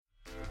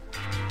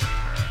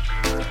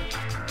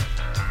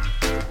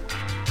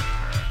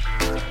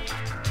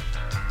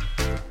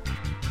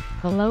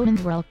Hello and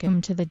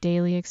welcome to the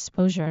Daily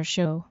Exposure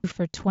Show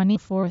for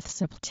 24th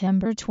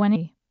September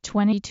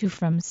 2022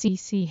 from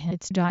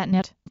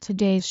cchits.net.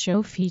 Today's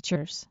show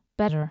features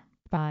Better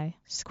by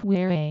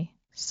Square A.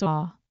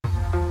 Saw.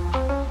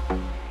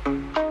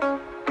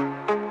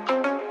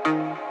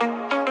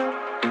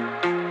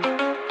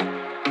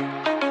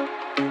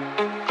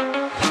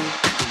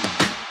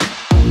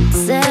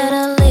 Said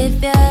I'll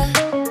leave ya,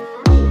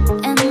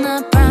 and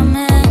I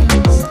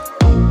promise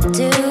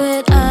do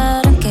it,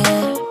 I don't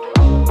care.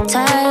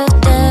 Tired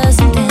of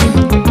dancing,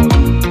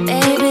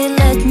 baby,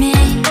 let me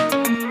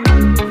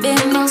be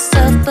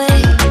myself,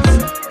 please.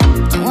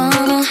 Don't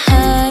wanna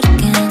hide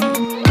again,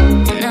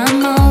 and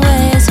I'm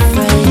always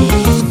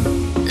afraid.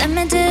 Let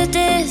me do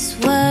this,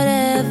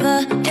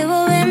 whatever it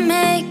will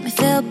make me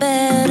feel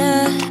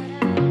better.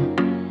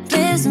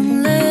 Please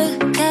don't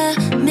look at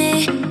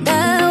me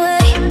that way.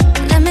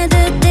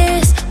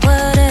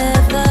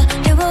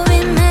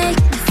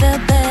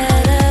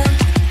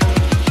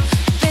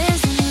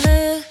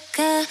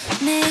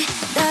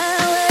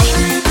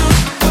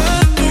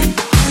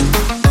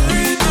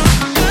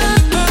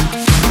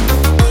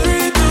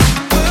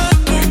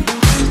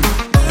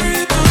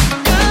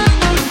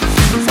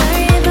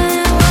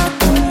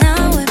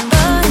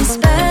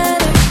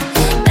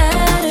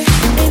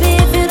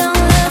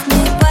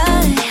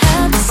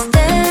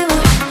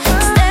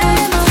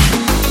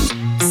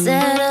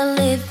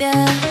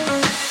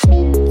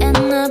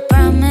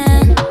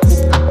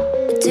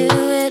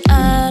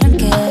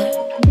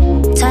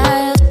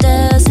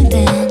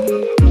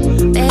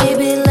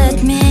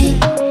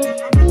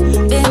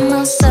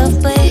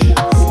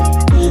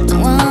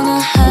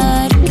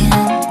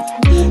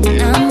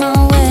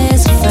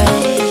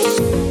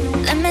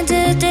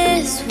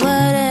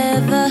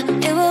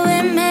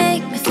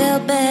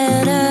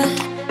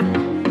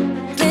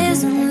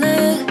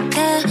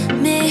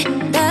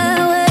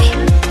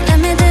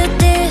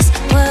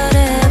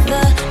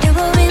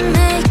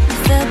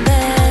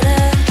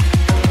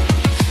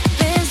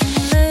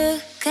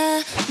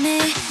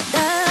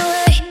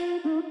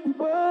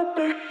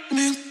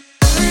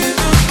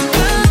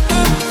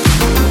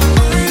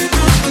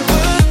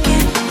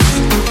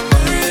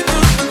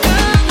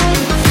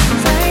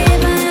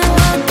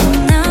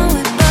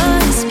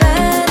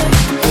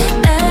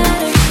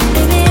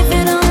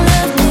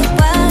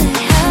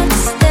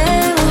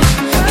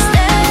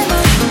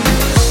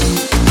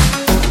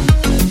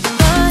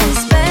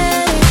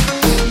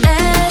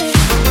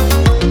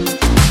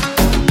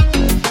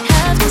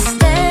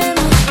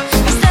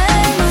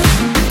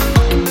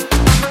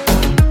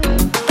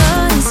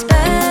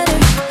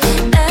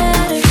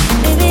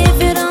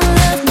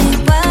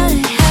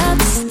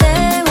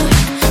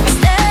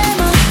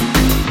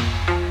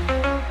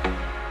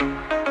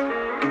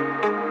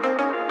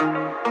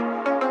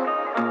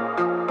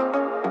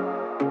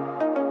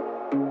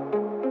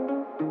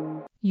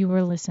 You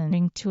were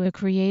listening to a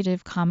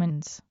Creative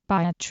Commons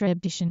by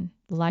attribution,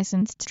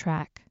 licensed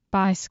track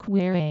by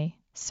Square A.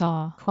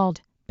 Saw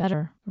called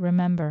Better.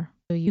 Remember,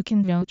 you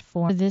can vote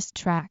for this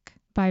track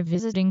by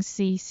visiting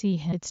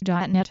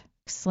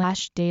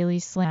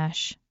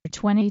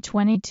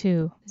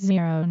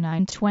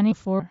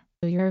cchits.net/daily/2022-0924.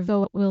 Your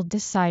vote will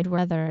decide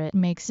whether it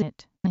makes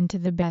it into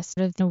the Best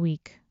of the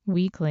Week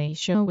weekly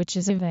show, which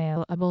is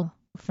available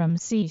from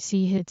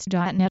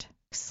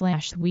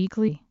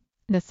cchits.net/weekly.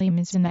 The theme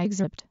is an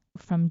excerpt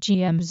from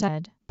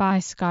GMZ by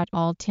Scott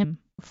Altham.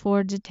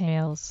 For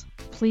details,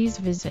 please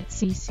visit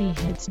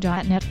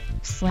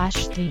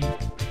cchits.net/theme.